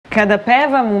Kada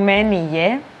pevam u meni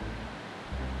je...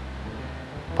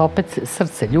 Pa opet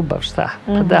srce, ljubav, šta?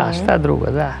 Pa da, šta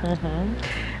drugo, da.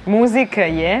 Muzika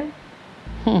je...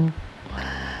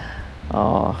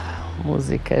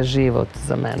 Muzika je život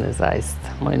za mene, zaista.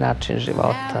 Moj način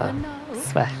života,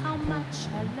 sve.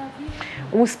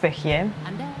 Uspeh je...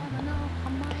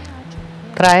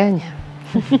 Trajanje.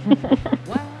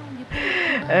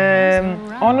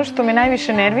 Ono što me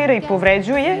najviše nervira i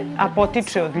povređuje, a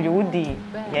potiče od ljudi,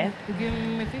 je...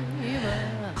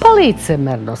 Pa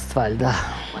licemernost, valjda.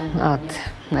 Znate,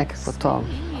 nekako to,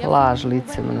 laž,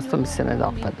 licemernost, to mi se ne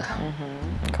dopada.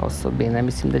 Kao osobine.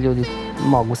 Mislim da ljudi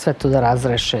mogu sve to da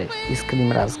razreše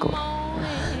iskrenim razgovorom.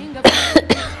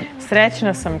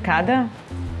 Srećna sam kada?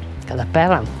 Kada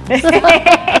pevam.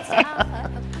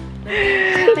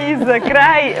 I za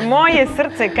kraj, moje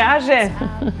srce kaže...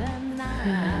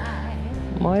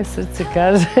 Moje srce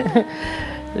kaže...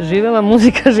 Živela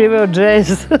muzika, živeo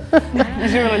džez.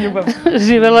 Živela ljubav.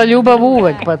 Živela ljubav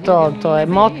uvek, pa to je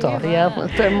moto, jel?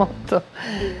 To je moto.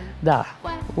 Da,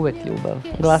 uvek ljubav.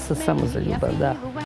 Glasam samo za ljubav, da.